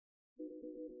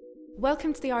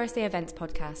Welcome to the RSA Events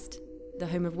Podcast, the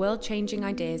home of world-changing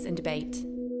ideas and debate.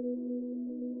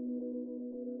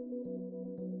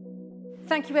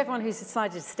 Thank you everyone who's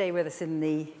decided to stay with us in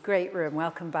the great room.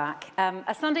 Welcome back.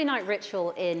 A Sunday night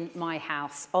ritual in my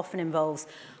house often involves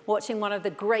watching one of the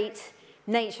great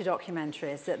nature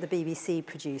documentaries that the BBC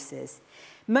produces.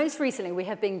 Most recently, we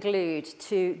have been glued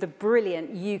to the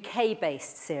brilliant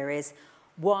UK-based series,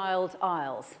 Wild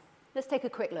Isles. Let's take a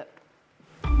quick look.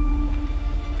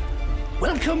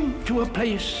 Welcome to a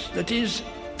place that is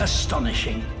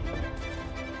astonishing.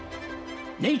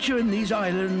 Nature in these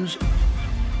islands,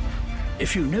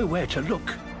 if you know where to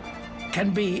look,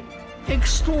 can be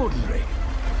extraordinary,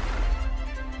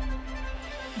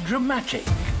 dramatic,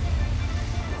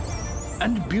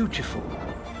 and beautiful.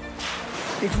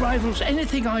 It rivals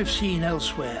anything I've seen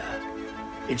elsewhere.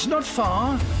 It's not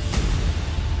far.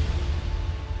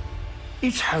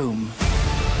 It's home.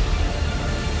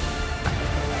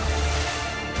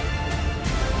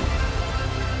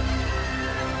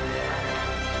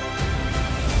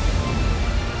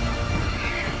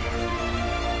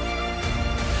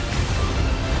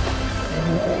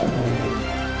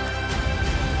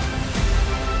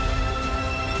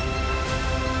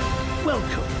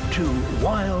 Welcome to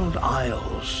Wild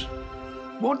Isles.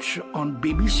 Watch on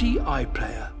BBC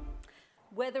iPlayer.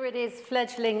 Whether it is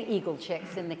fledgling eagle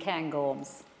chicks in the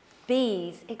Cairngorms,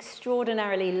 bees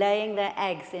extraordinarily laying their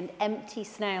eggs in empty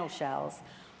snail shells,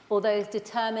 or those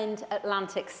determined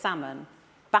Atlantic salmon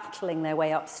battling their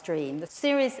way upstream, the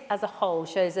series as a whole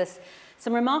shows us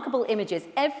some remarkable images.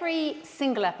 Every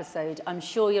single episode, I'm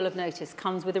sure you'll have noticed,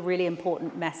 comes with a really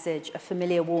important message, a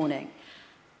familiar warning.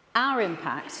 Our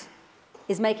impact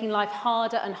is making life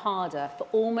harder and harder for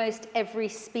almost every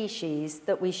species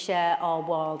that we share our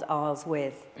wild isles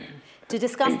with. To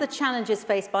discuss the challenges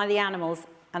faced by the animals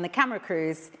and the camera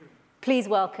crews, please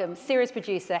welcome series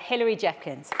producer Hilary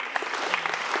Jeffkins.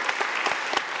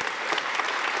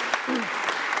 We've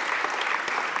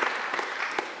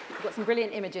got some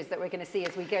brilliant images that we're going to see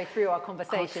as we go through our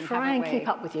conversation. I'll try and keep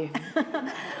up with you.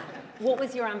 What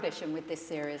was your ambition with this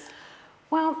series?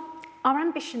 Well, our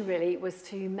ambition really was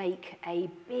to make a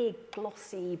big,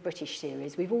 glossy British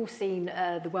series. We've all seen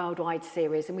the worldwide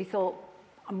series, and we thought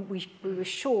we were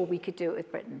sure we could do it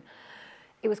with Britain.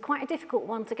 It was quite a difficult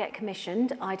one to get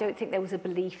commissioned. I don't think there was a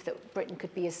belief that Britain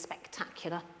could be as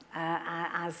spectacular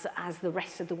as the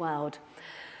rest of the world.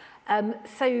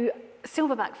 So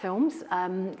Silverback Films,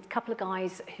 a couple of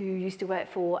guys who used to work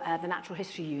for the Natural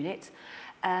History Unit,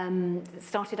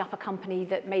 started up a company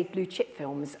that made blue chip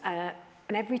films.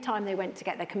 And every time they went to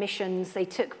get their commissions, they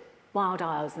took Wild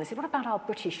Isles and they said, what about our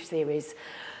British series?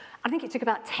 I think it took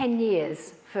about 10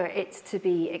 years for it to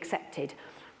be accepted.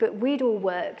 But we'd all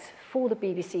worked for the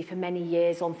BBC for many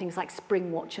years on things like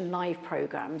Spring Watch and live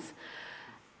programmes.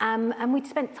 And we'd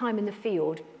spent time in the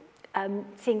field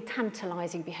seeing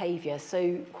tantalising behaviour.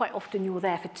 So quite often you're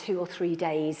there for 2 or 3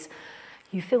 days.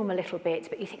 You film a little bit,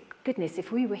 but you think, goodness,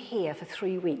 if we were here for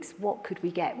 3 weeks, what could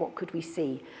we get? What could we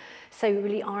see? So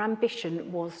really our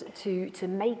ambition was to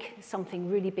make something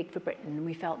really big for Britain, and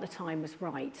we felt the time was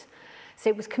right. So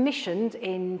it was commissioned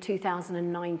in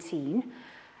 2019,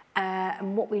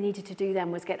 and what we needed to do then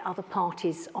was get other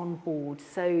parties on board.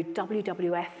 So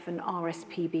WWF and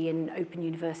RSPB and Open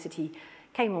University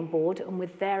came on board, and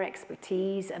with their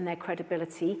expertise and their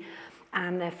credibility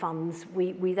and their funds,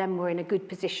 we then were in a good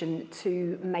position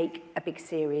to make a big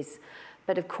series.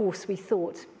 But of course we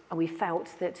thought, and we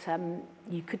felt that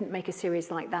you couldn't make a series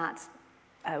like that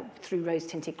through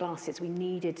rose-tinted glasses. We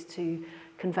needed to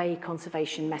convey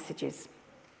conservation messages.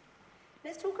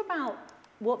 Let's talk about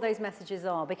what those messages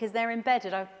are, because they're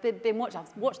embedded. I've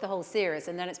watched the whole series,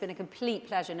 and then it's been a complete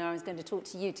pleasure. Now I was going to talk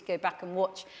to you to go back and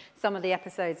watch some of the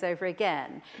episodes over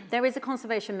again. There is a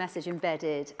conservation message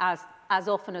embedded as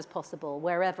often as possible,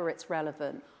 wherever it's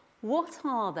relevant. What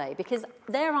are they? Because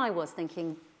there I was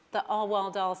thinking that our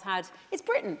Wild Isles it's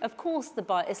Britain. Of course,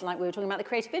 it's like we were talking about the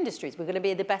creative industries. We're going to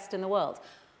be the best in the world.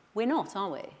 We're not, are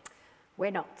we?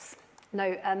 We're not.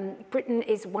 No, Britain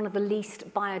is one of the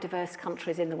least biodiverse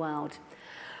countries in the world.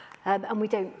 And we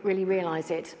don't really realise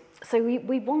it. So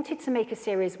we wanted to make a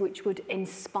series which would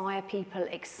inspire people,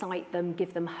 excite them,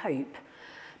 give them hope.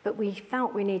 But we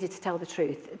felt we needed to tell the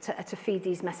truth, to feed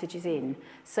these messages in.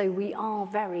 So we are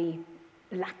very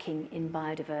lacking in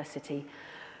biodiversity.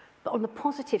 But on the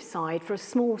positive side, for a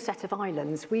small set of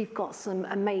islands, we've got some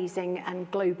amazing and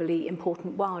globally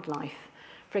important wildlife.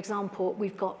 For example,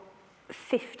 we've got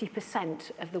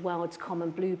 50% of the world's common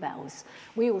bluebells.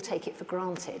 We all take it for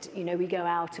granted. You know, we go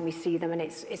out and we see them, and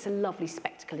it's a lovely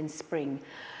spectacle in spring.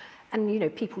 And, you know,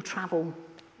 people travel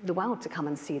the world to come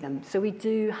and see them. So we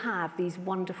do have these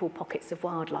wonderful pockets of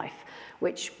wildlife,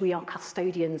 which we are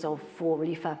custodians of for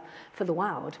the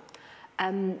world.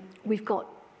 We've got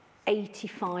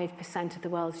 85% of the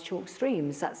world's chalk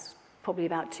streams. That's probably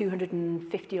about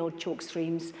 250 odd chalk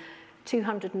streams.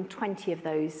 220 of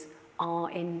those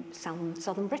are in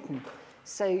southern Britain.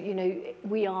 So, you know,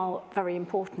 we are very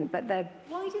important, but they're...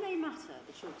 Why do they matter,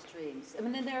 the chalk streams? I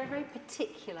mean, they're a very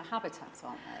particular habitat,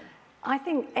 aren't they? I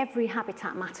think every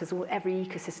habitat matters, or every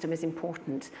ecosystem is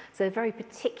important. So very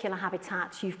particular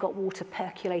habitats, you've got water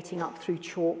percolating up through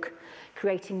chalk,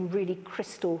 creating really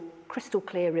crystal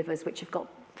clear rivers, which have got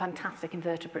fantastic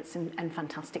invertebrates and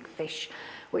fantastic fish,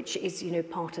 which is, you know,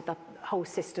 part of the whole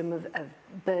system of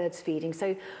birds feeding.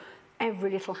 So every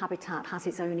little habitat has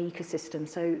its own ecosystem,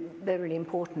 so they're really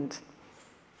important.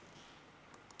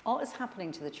 What is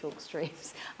happening to the chalk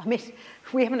streams? I mean,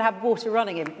 we haven't had water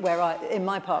running in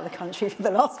my part of the country for the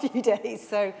last few days.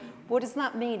 So what does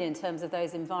that mean in terms of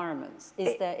those environments?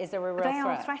 Is there a real threat? They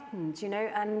are threatened, you know,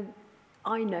 and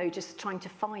I know just trying to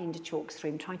find a chalk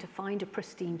stream, trying to find a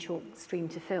pristine chalk stream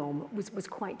to film was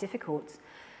quite difficult.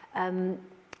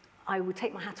 I would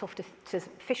take my hat off to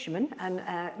fishermen, and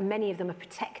many of them are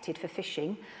protected for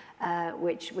fishing,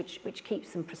 which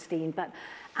keeps them pristine. But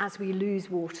as we lose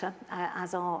water,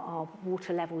 as our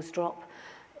water levels drop,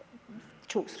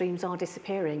 chalk streams are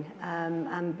disappearing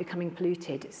and becoming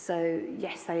polluted. So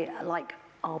yes, they, like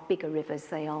our bigger rivers,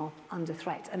 they are under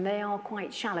threat, and they are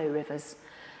quite shallow rivers,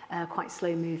 quite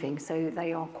slow moving, so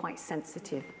they are quite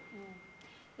sensitive.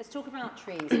 Let's talk about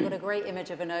trees. We've got a great image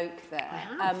of an oak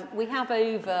there. We have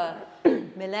over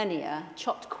millennia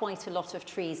chopped quite a lot of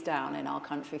trees down in our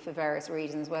country for various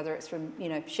reasons, whether it's from, you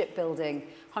know, shipbuilding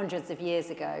hundreds of years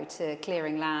ago to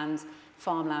clearing land,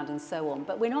 farmland and so on.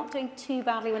 But we're not doing too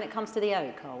badly when it comes to the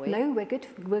oak, are we? No,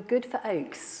 we're good for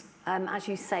oaks. As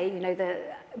you say, you know, the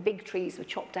big trees were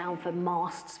chopped down for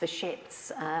masts for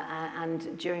ships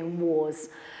and during wars.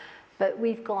 But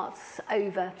we've got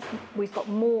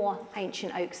more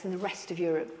ancient oaks than the rest of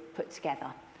Europe put together,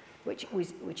 which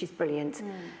is brilliant.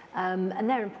 And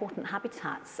they're important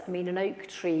habitats. I mean, an oak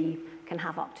tree can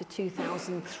have up to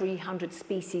 2,300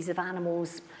 species of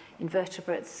animals,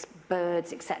 invertebrates,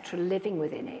 birds, etc., living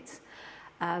within it.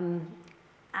 And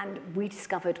we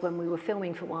discovered when we were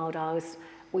filming for Wild Hours,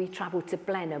 we travelled to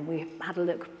Blenheim. We had a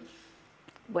look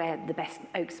where the best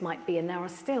oaks might be, and there are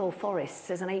still forests.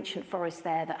 There's an ancient forest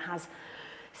there that has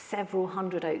several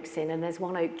hundred oaks in, and there's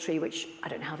one oak tree which, I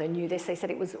don't know how they knew this, they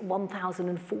said it was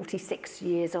 1,046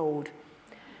 years old.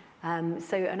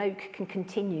 So an oak can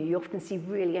continue. You often see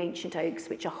really ancient oaks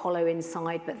which are hollow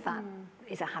inside, but that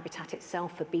is a habitat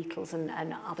itself for beetles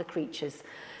and other creatures.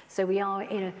 So we are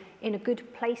in a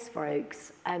good place for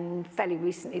oaks, and fairly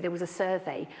recently there was a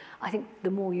survey. I think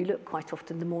the more you look, quite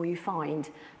often the more you find,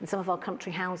 and some of our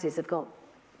country houses have got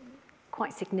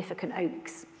quite significant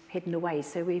oaks hidden away,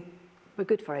 so we're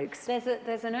good for oaks.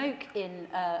 There's an oak in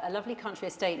a lovely country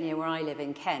estate near where I live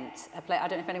in Kent. I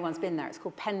don't know if anyone's been there. It's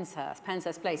called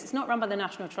Penshurst Place. It's not run by the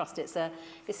National Trust. It's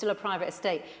still a private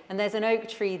estate. And there's an oak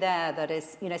tree there that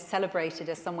is, you know, celebrated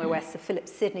as somewhere where Sir Philip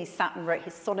Sidney sat and wrote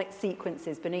his sonic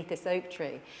sequences beneath this oak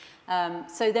tree.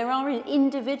 So there are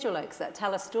individual oaks that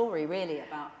tell a story really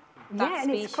about that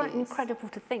species. It's quite incredible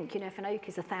to think, you know, if an oak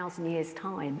is 1,000 years'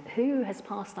 time, who has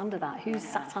passed under that? Who's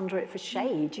sat under it for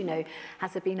shade? You know,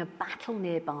 has there been a battle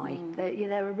nearby?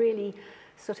 They're a really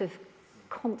sort of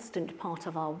constant part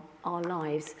of our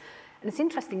lives. And it's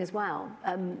interesting as well,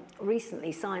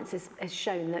 recently science has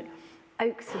shown that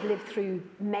oaks have lived through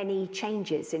many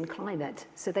changes in climate.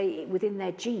 So they, within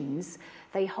their genes,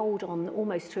 they hold on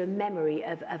almost to a memory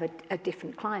of a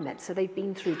different climate. So they've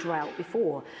been through drought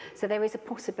before. So there is a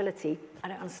possibility, I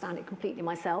don't understand it completely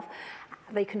myself,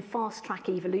 they can fast track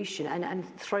evolution and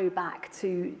throw back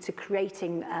to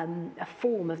creating a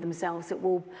form of themselves that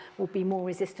will be more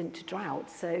resistant to drought.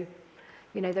 So,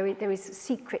 you know, there is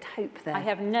secret hope there. I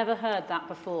have never heard that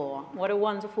before. What a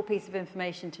wonderful piece of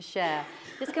information to share.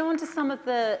 Let's go on to some of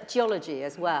the geology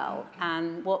as well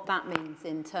and what that means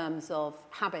in terms of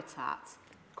habitat.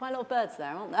 Quite a lot of birds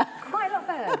there, aren't there? Quite a lot of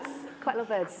birds. Quite a lot of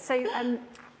birds. So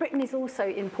Britain is also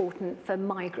important for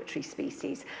migratory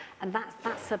species, and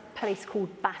that's a place called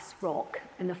Bass Rock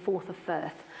in the Forth of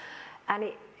Firth.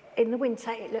 And in the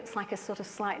winter, it looks like a sort of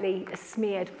slightly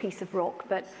smeared piece of rock,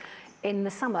 but in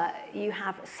the summer, you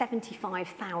have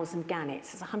 75,000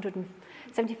 gannets. It's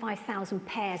 175,000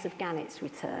 pairs of gannets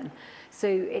return. So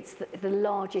it's the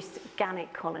largest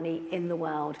gannet colony in the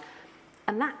world.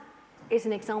 And that is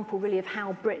an example really of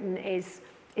how Britain is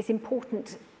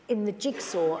important in the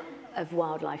jigsaw of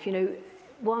wildlife. You know,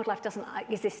 wildlife doesn't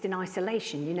exist in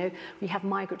isolation. You know, we have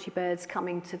migratory birds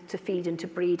coming to feed and to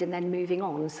breed and then moving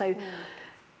on. So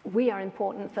we are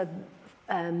important for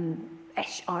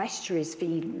our estuaries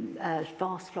feed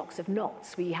vast flocks of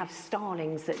knots. We have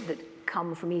starlings that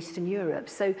come from Eastern Europe.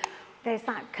 So there's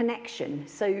that connection.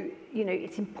 So, you know,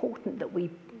 it's important that we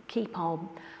keep our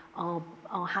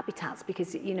habitats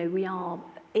because, you know, we are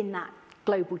in that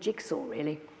global jigsaw,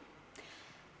 really.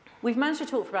 We've managed to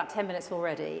talk for about 10 minutes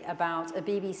already about a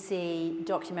BBC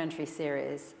documentary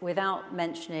series without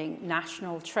mentioning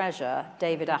national treasure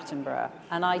David Attenborough.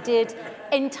 And I did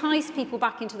entice people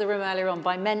back into the room earlier on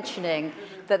by mentioning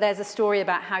that there's a story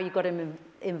about how you got him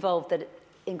involved that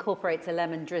incorporates a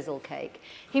lemon drizzle cake.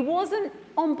 He wasn't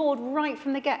on board right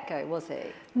from the get-go, was he?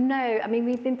 No, I mean,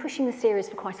 we've been pushing the series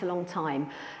for quite a long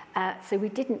time. So we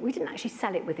didn't actually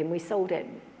sell it with him. We sold it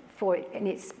for it in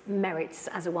its merits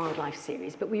as a wildlife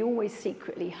series, but we always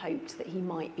secretly hoped that he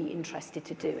might be interested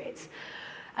to do it.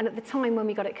 And at the time when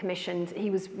we got it commissioned, he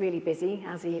was really busy,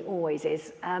 as he always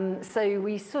is. So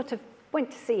we sort of went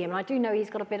to see him, and I do know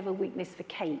he's got a bit of a weakness for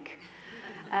cake.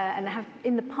 And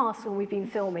in the past, when we've been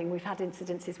filming, we've had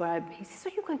incidences where he says,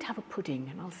 "Are you going to have a pudding?"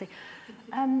 And I'll say,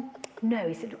 "No."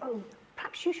 He said, "Oh,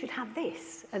 perhaps you should have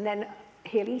this." And then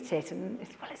he'll eat it, and he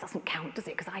said, "Well, it doesn't count, does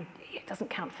it? Because it doesn't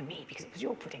count for me because it was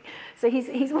your pudding." So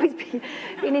he's always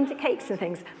been into cakes and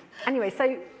things. Anyway,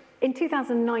 so in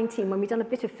 2019, when we'd done a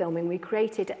bit of filming, we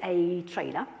created a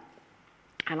trailer,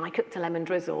 and I cooked a lemon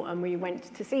drizzle, and we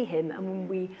went to see him, and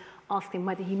we asked him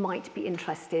whether he might be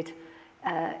interested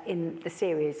in the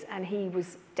series, and he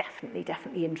was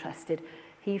definitely interested.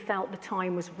 He felt the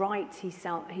time was right. He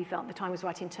felt the time was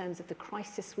right in terms of the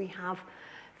crisis we have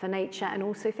for nature and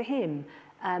also for him.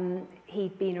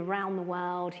 He'd been around the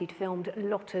world. He'd filmed a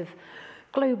lot of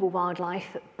global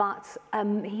wildlife, but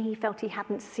he felt he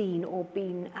hadn't seen or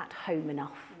been at home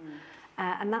enough.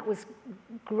 And that was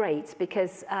great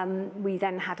because we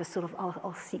then had a sort of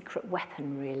our secret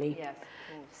weapon, really. Yes,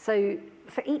 so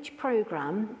for each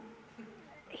programme,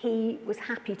 he was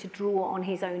happy to draw on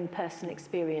his own personal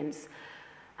experience.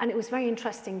 And it was very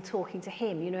interesting talking to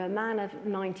him. You know, a man of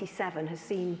 97 has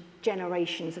seen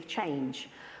generations of change.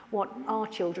 What our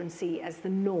children see as the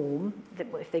norm, that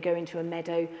if they go into a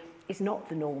meadow, is not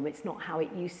the norm. It's not how it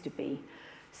used to be.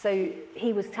 So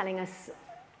he was telling us,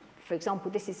 for example,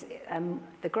 this is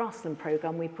the grassland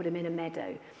programme, we put him in a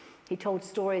meadow. He told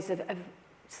stories of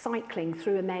cycling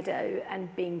through a meadow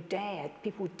and being dared.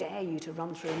 People would dare you to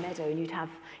run through a meadow and you'd have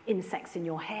insects in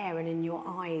your hair and in your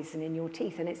eyes and in your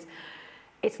teeth. And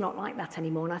it's not like that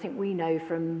anymore. And I think we know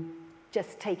from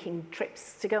just taking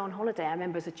trips to go on holiday. I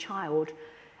remember as a child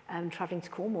travelling to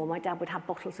Cornwall, my dad would have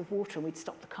bottles of water and we'd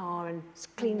stop the car and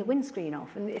clean the windscreen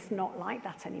off. And it's not like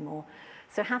that anymore.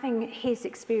 So having his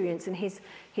experience and his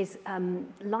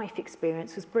life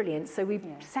experience was brilliant. So we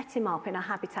set him up in a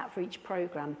habitat for each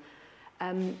programme.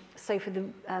 So for the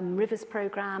Rivers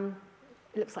programme,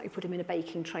 it looks like we put him in a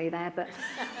baking tray there, but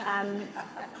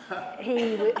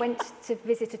he went to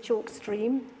visit a chalk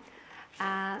stream.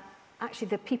 Actually,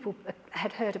 the people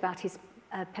had heard about his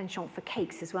penchant for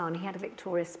cakes as well, and he had a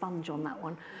Victoria sponge on that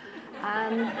one.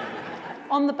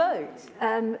 On the boat?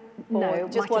 No,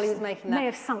 just while he was making that. May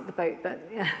have sunk the boat, but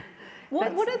yeah.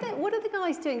 What are the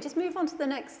guys doing? Just move on to the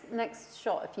next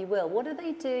shot, if you will. What are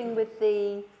they doing with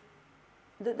the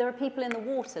there are people in the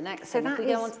water next to them. If we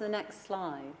go on to the next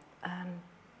slide.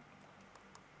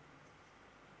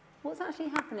 What's actually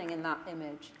happening in that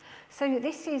image? So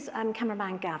this is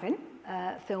cameraman Gavin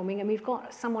filming, and we've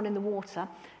got someone in the water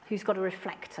who's got a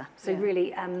reflector. So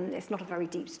really, it's not a very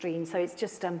deep stream, so it's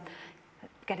just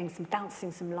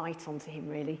bouncing some light onto him,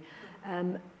 really.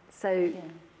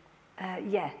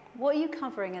 What are you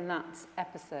covering in that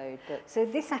episode? So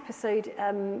this episode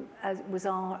was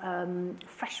our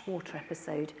freshwater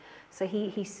episode. So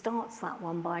he starts that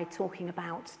one by talking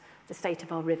about the state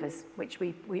of our rivers, which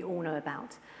we all know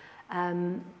about.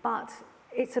 But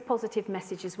it's a positive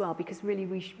message as well, because really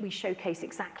we showcase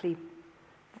exactly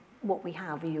what we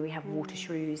have. We have water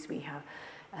shrews, we have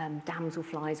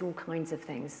damselflies, all kinds of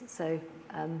things. So,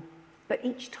 but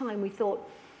each time we thought,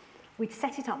 we'd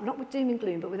set it up, not with doom and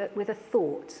gloom, but with a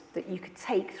thought that you could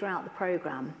take throughout the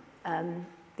programme.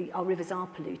 Our rivers are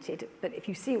polluted, but if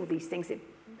you see all these things,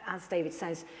 as David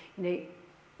says, you know,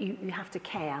 you have to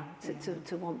care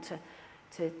to want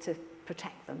to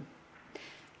protect them.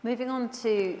 Moving on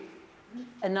to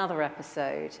another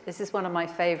episode. This is one of my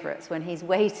favourites, when he's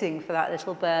waiting for that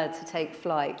little bird to take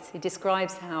flight. He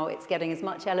describes how it's getting as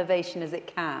much elevation as it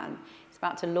can. It's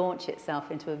about to launch itself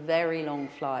into a very long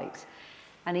flight.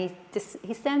 And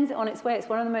he sends it on its way. It's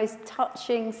one of the most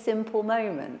touching, simple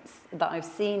moments that I've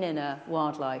seen in a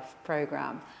wildlife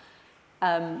programme.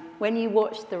 When you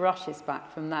watched the rushes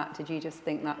back from that, did you just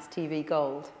think that's TV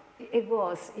gold? It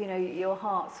was. You know, your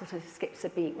heart sort of skips a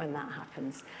beat when that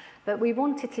happens. But we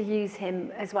wanted to use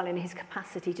him as well in his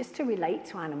capacity just to relate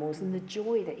to animals and the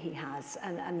joy that he has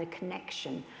and the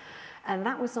connection. And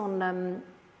that was on,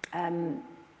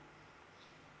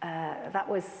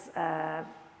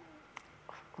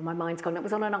 my mind's gone, it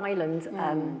was on an island,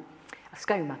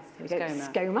 Skoma.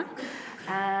 Skoma.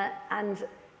 And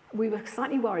we were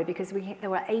slightly worried because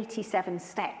there were 87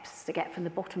 steps to get from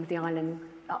the bottom of the island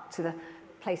up to the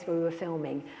place where we were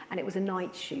filming, and it was a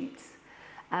night shoot.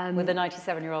 With a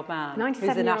 97-year-old man, 97-year-old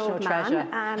who's a national treasure.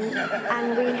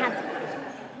 And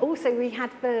we had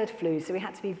bird flu, so we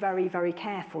had to be very, very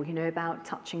careful, you know, about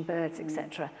touching birds,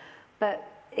 etc. But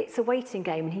it's a waiting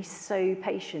game, and he's so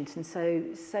patient and so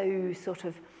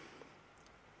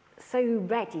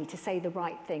ready to say the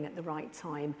right thing at the right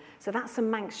time. So that's some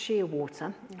Manx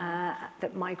shearwater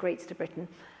that migrates to Britain,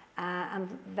 and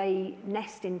they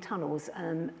nest in tunnels.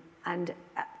 And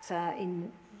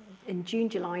in June,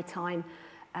 July time,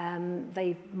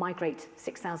 they migrate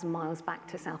 6,000 miles back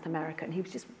to South America, and he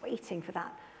was just waiting for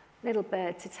that little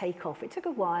bird to take off. It took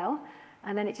a while,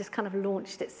 and then it just kind of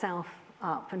launched itself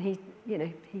up, and he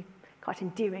quite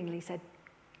endearingly said,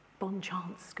 "Bon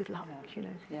chance, good luck," you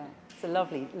know. Yeah, it's a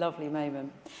lovely, lovely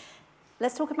moment.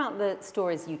 Let's talk about the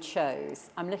stories you chose.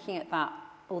 I'm looking at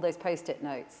all those post-it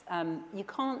notes. You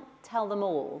can't tell them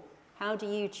all. How do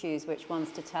you choose which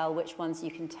ones to tell, which ones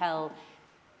you can tell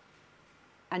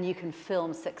and you can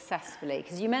film successfully?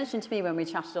 Because you mentioned to me when we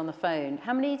chatted on the phone,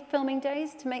 how many filming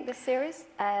days to make this series?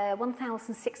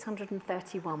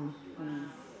 1,631.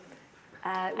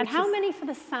 And how many for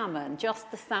the salmon,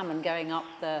 just the salmon going up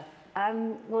the...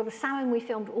 Well, the salmon we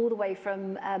filmed all the way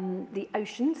from the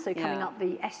ocean, so coming up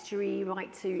the estuary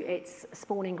right to its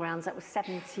spawning grounds. That was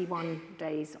 71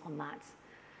 days on that,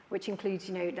 which includes,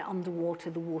 you know, the underwater,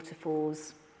 the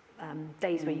waterfalls,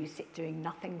 days where you sit doing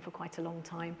nothing for quite a long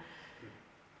time.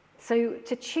 So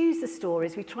to choose the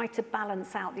stories, we tried to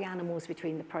balance out the animals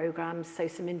between the programmes, so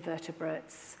some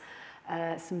invertebrates,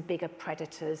 some bigger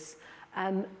predators,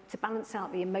 to balance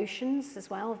out the emotions as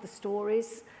well of the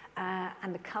stories,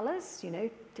 and the colours, you know,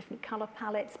 different colour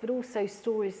palettes, but also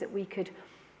stories that we could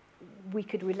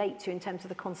relate to in terms of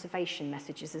the conservation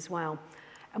messages as well.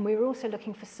 And we were also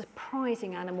looking for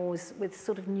surprising animals with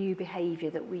sort of new behaviour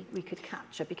that we could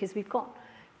capture, because we've got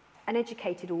an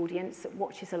educated audience that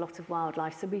watches a lot of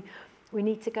wildlife, so we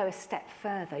need to go a step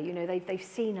further. You know, they've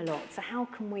seen a lot, so how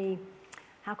can we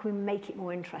make it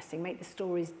more interesting, make the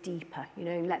stories deeper, you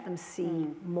know, let them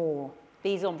see more?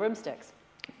 Bees on broomsticks.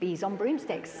 Bees on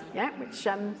broomsticks, yeah, which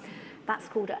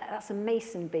that's a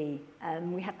mason bee.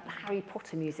 We had Harry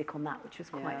Potter music on that, which was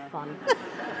quite fun.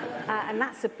 And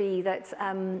that's a bee that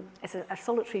it's a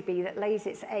solitary bee that lays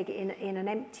its egg in an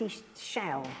empty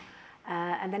shell,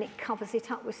 and then it covers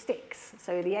it up with sticks.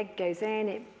 So the egg goes in,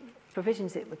 it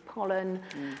provisions it with pollen,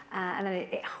 and then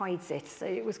it hides it. So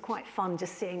it was quite fun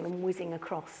just seeing them whizzing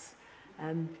across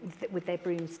with their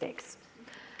broomsticks.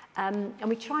 And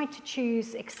we tried to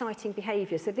choose exciting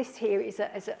behaviour. So this here is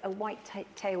a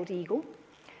white-tailed eagle,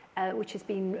 which has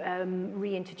been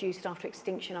reintroduced after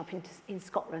extinction up in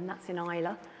Scotland. That's in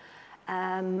Islay.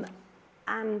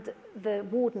 And the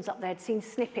wardens up there had seen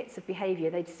snippets of behaviour.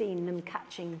 They'd seen them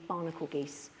catching barnacle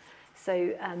geese.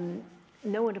 So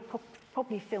no one had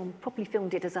properly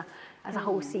filmed it as a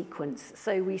whole sequence.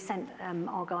 So we sent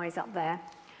our guys up there.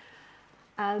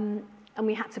 And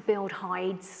we had to build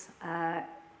hides.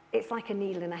 It's like a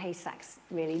needle in a haystack,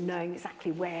 really, knowing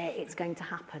exactly where it's going to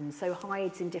happen. So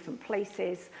hides in different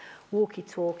places,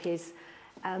 walkie-talkies,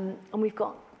 and we've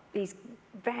got these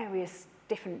various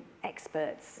different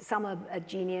experts. Some are a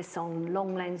genius on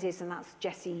long lenses, and that's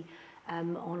Jessie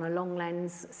on a long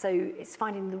lens. So it's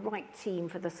finding the right team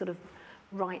for the sort of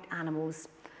right animals.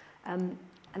 And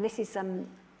this is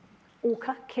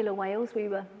orca, killer whales. We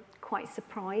were quite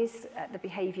surprised at the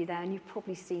behaviour there, and you've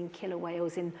probably seen killer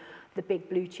whales in the big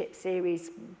blue chip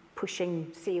series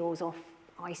pushing seals off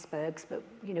icebergs, but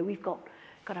you know, we've got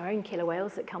our own killer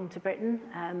whales that come to Britain,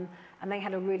 and they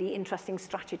had a really interesting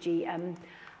strategy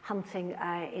hunting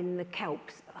in the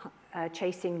kelps,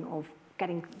 chasing of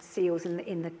getting seals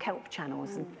in the kelp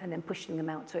channels and then pushing them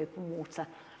out to open water.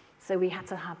 So we had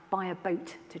to buy a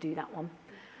boat to do that one,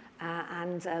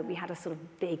 and we had a sort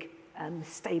of big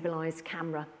stabilised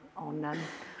camera on a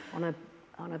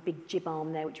big jib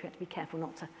arm there, which we had to be careful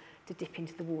not to dip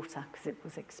into the water because it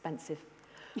was expensive.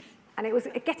 And it was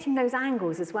getting those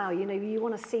angles as well. You know, you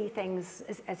want to see things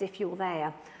as if you're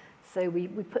there. So we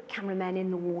put cameramen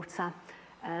in the water.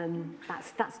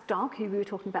 That's Doug, who we were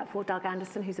talking about before, Doug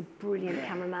Anderson, who's a brilliant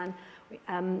cameraman.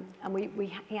 And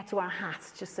he had to wear a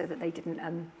hat just so that they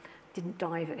didn't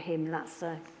dive at him. That's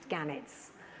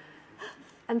gannets.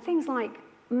 And things like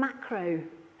macro,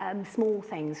 small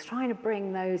things, trying to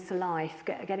bring those to life,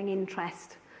 getting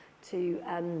interest to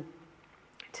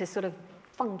sort of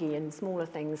fungi and smaller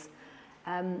things.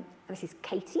 This is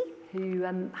Katie, who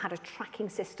had a tracking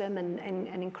system and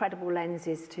incredible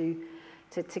lenses to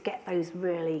get those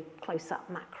really close-up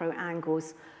macro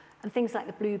angles. And things like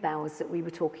the bluebells that we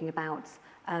were talking about,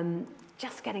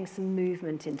 just getting some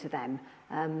movement into them,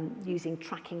 using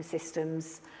tracking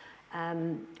systems.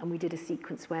 And we did a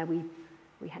sequence where we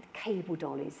had cable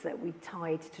dollies that we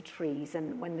tied to trees,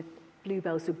 and when the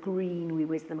bluebells were green, we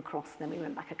whizzed them across. Then we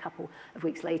went back a couple of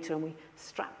weeks later and we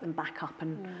strapped them back up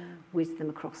and whizzed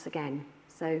them across again.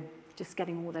 So just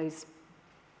getting all those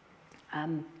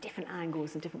different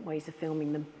angles and different ways of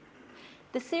filming them.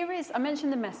 The series, I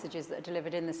mentioned the messages that are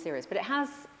delivered in the series, but it has,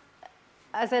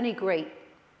 as any great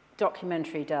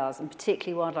documentary does, and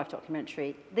particularly wildlife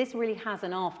documentary, this really has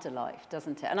an afterlife,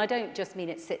 doesn't it? And I don't just mean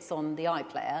it sits on the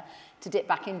iPlayer to dip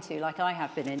back into, like I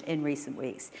have been in recent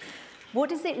weeks.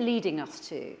 What is it leading us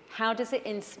to? How does it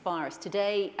inspire us?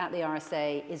 Today at the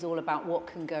RSA is all about what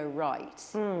can go right.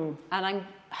 And I'm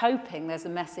hoping there's a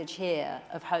message here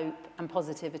of hope and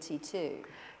positivity too.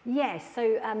 Yes,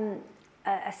 so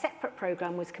a separate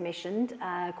programme was commissioned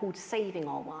called Saving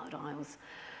Our Wild Isles.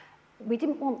 We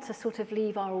didn't want to sort of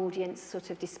leave our audience sort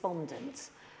of despondent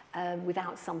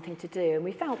without something to do. And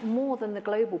we felt more than the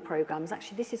global programmes,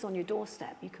 actually this is on your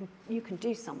doorstep, you can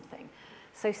do something.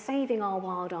 So Saving Our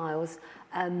Wild Isles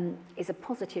is a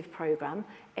positive programme.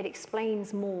 It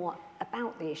explains more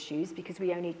about the issues because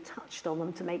we only touched on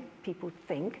them to make people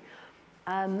think.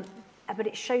 But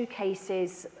it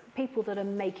showcases people that are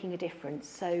making a difference.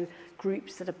 So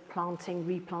groups that are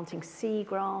replanting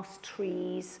seagrass,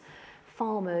 trees,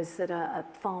 farmers that are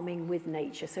farming with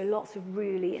nature. So lots of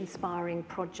really inspiring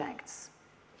projects.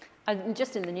 And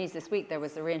just in the news this week, there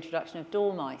was the reintroduction of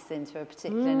dormice into a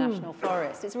particular national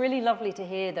forest. It's really lovely to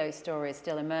hear those stories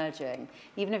still emerging,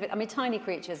 even if I mean, tiny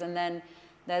creatures, and then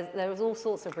there's all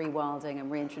sorts of rewilding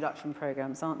and reintroduction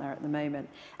programs, aren't there, at the moment?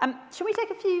 Shall we take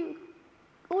a few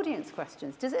audience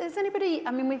questions? Does anybody,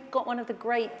 I mean, we've got one of the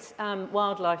great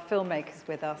wildlife filmmakers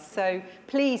with us, so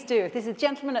please do. If there's a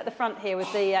gentleman at the front here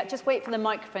with the, just wait for the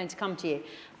microphone to come to you.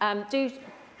 Do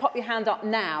pop your hand up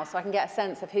now so I can get a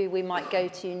sense of who we might go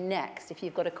to next if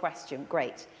you've got a question.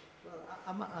 Great.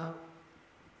 Well,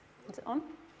 Is it on?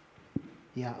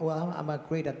 Yeah, well, I'm a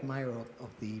great admirer of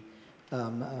the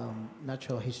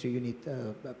Natural History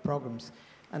Unit programs.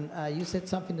 And you said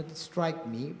something that struck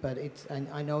me, but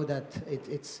I know that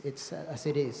it's as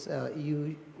it is.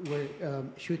 You were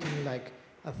shooting like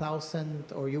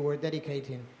 1,000, or you were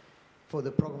dedicating for the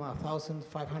program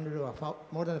 1,500 or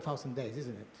more than 1,000 days,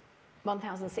 isn't it?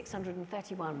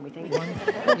 1,631, we think.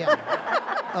 Yeah.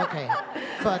 Okay.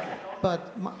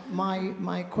 But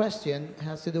my question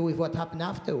has to do with what happened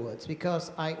afterwards,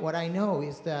 because what I know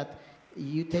is that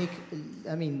you take,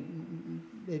 I mean,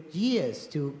 years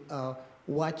to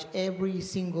watch every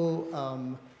single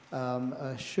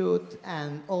shoot,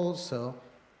 and also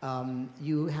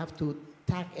you have to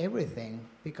tag everything,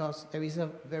 because there is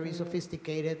a very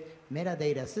sophisticated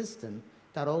metadata system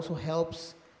that also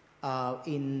helps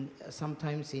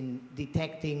sometimes in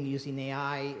detecting using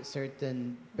AI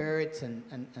certain birds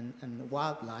and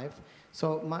wildlife.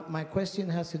 So my question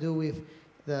has to do with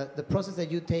the process that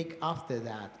you take after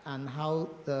that, and how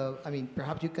I mean,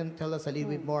 perhaps you can tell us a little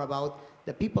bit more about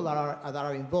the people that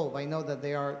are involved. I know that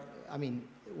they are, I mean,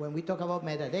 when we talk about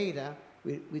metadata,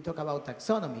 we talk about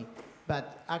taxonomy,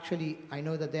 but actually I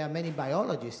know that there are many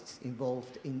biologists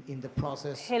involved in the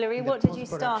process. Hilary, what did you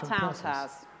start out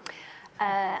as?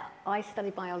 I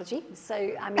studied biology, so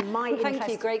I mean my Thank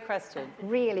you, great question.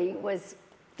 Really was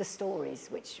the stories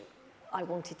which I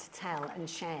wanted to tell and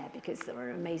share, because there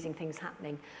were amazing things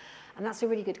happening. And that's a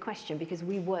really good question, because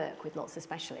we work with lots of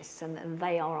specialists, and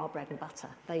they are our bread and butter.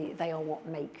 They are what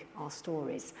make our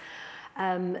stories.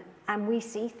 And we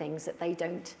see things that they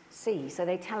don't see. So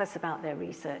they tell us about their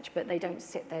research, but they don't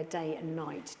sit there day and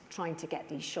night trying to get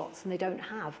these shots, and they don't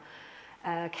have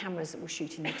cameras that will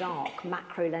shoot in the dark,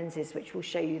 macro lenses which will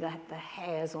show you the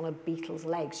hairs on a beetle's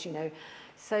legs, you know.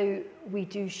 So we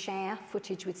do share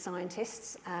footage with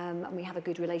scientists, and we have a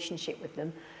good relationship with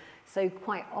them. So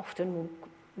quite often,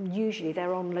 usually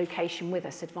they're on location with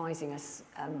us, advising us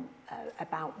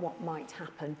about what might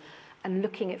happen, and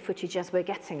looking at footage as we're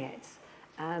getting it,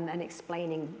 and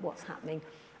explaining what's happening.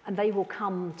 And they will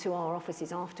come to our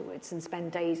offices afterwards and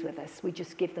spend days with us. We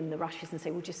just give them the rushes and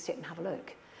say, well, just sit and have a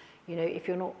look. You know, if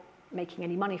you're not making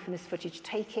any money from this footage,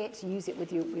 take it, use it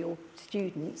with your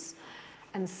students.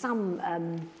 And some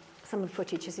of the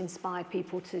footage has inspired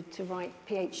people to write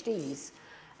PhDs.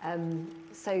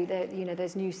 So that, you know,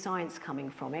 there's new science coming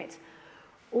from it.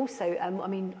 Also, I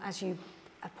mean, as you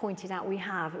pointed out, we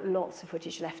have lots of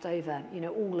footage left over. You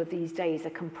know, all of these days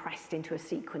are compressed into a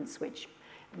sequence which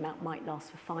might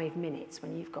last for 5 minutes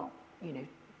when you've got, you know,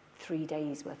 3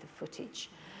 days worth of footage.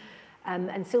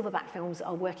 And Silverback Films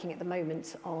are working at the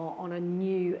moment on a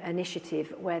new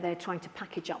initiative where they're trying to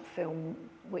package up film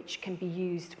which can be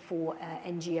used for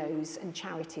NGOs and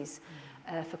charities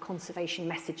for conservation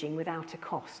messaging without a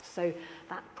cost. So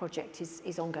that project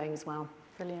is ongoing as well.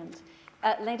 Brilliant.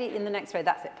 Lady in the next row,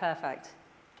 that's it, perfect.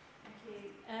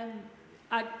 Thank you.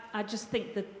 I just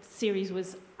think the series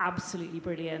was absolutely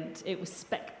brilliant. It was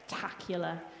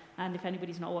spectacular. And if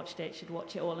anybody's not watched it, should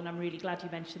watch it all. And I'm really glad you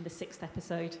mentioned the 6th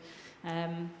episode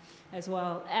as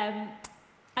well.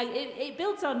 It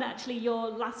builds on actually your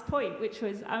last point, which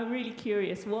was, I'm really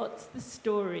curious, what's the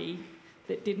story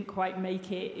that didn't quite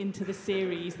make it into the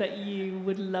series that you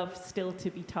would love still to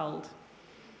be told?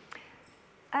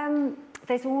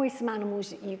 There's always some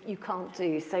animals that you can't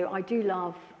do. So I do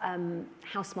love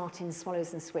house martins,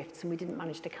 swallows and swifts, and we didn't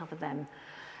manage to cover them.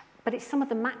 But it's some of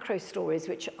the macro stories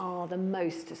which are the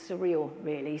most surreal,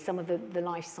 really, some of the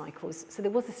life cycles. So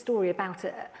there was a story about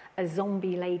a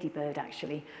zombie ladybird,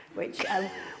 actually, which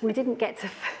we didn't get to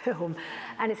film.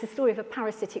 And it's a story of a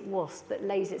parasitic wasp that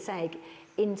lays its egg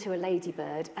into a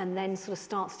ladybird and then sort of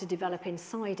starts to develop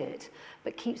inside it,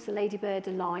 but keeps the ladybird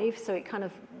alive, so it kind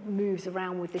of moves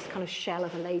around with this kind of shell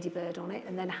of a ladybird on it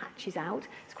and then hatches out.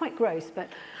 It's quite gross, but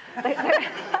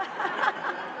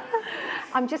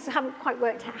I just haven't quite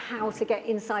worked out how to get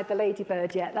inside the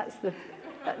ladybird yet. That's the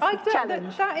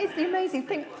challenge. That is the amazing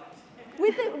thing.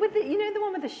 With the, you know, the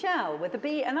one with the shell, with the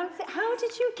bee, and I was thinking, how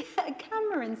did you get a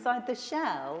camera inside the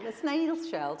shell, the snail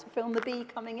shell, to film the bee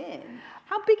coming in?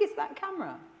 How big is that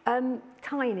camera?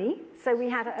 Tiny. So we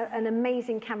had an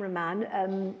amazing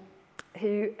cameraman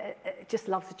who just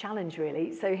loves a challenge,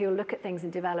 really. So he'll look at things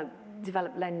and develop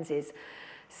lenses.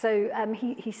 So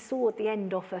he sawed the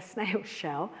end off a snail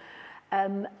shell.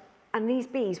 And these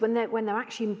bees, when they're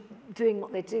actually doing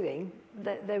what they're doing,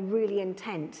 they're really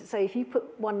intent. So if you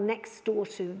put one next door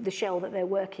to the shell that they're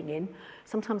working in,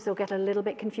 sometimes they'll get a little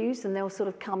bit confused and they'll sort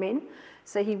of come in.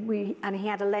 So he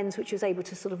had a lens which was able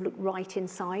to sort of look right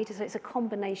inside. So it's a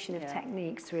combination of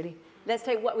techniques, really. Let's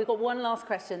take we've got one last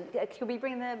question. Could we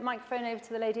bring the microphone over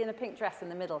to the lady in the pink dress in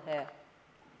the middle here?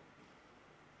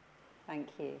 Thank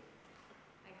you.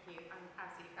 Thank you.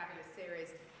 Absolutely fabulous series.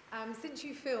 Since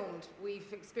you filmed,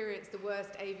 we've experienced the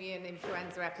worst avian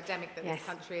influenza epidemic that this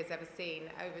country has ever seen.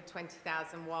 Over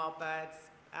 20,000 wild birds,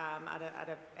 at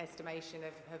an estimation,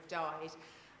 have died.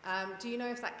 Do you know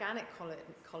if that gannet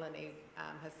colony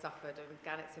has suffered, and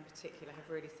gannets in particular have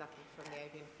really suffered from the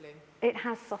avian flu? It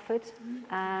has suffered,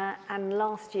 and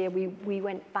last year we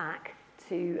went back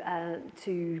to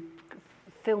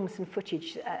film some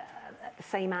footage at the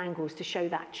same angles to show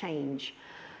that change.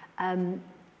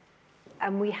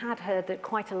 And we had heard that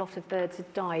quite a lot of birds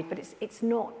had died, but it's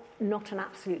not an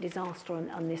absolute disaster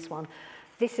on this one.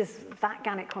 That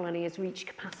gannet colony has reached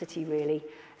capacity, really.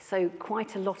 So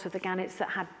quite a lot of the gannets that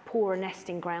had poorer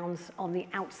nesting grounds on the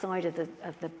outside of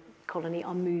the colony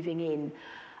are moving in.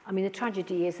 I mean, the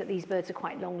tragedy is that these birds are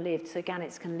quite long-lived, so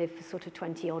gannets can live for sort of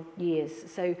 20-odd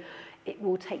years. So it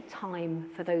will take time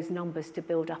for those numbers to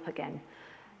build up again.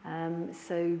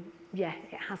 So, yeah,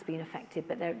 it has been affected,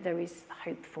 but there is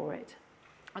hope for it.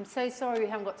 I'm so sorry we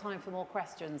haven't got time for more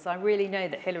questions. I really know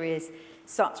that Hilary is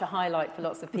such a highlight for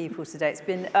lots of people today. It's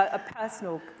been a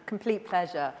personal, complete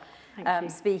pleasure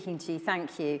speaking to you.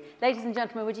 Thank you. Ladies and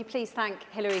gentlemen, would you please thank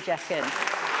Hilary Jeffkins?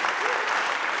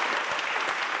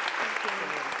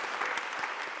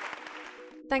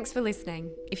 Thanks for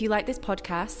listening. If you like this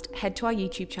podcast, head to our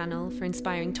YouTube channel for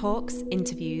inspiring talks,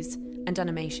 interviews, and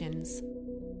animations.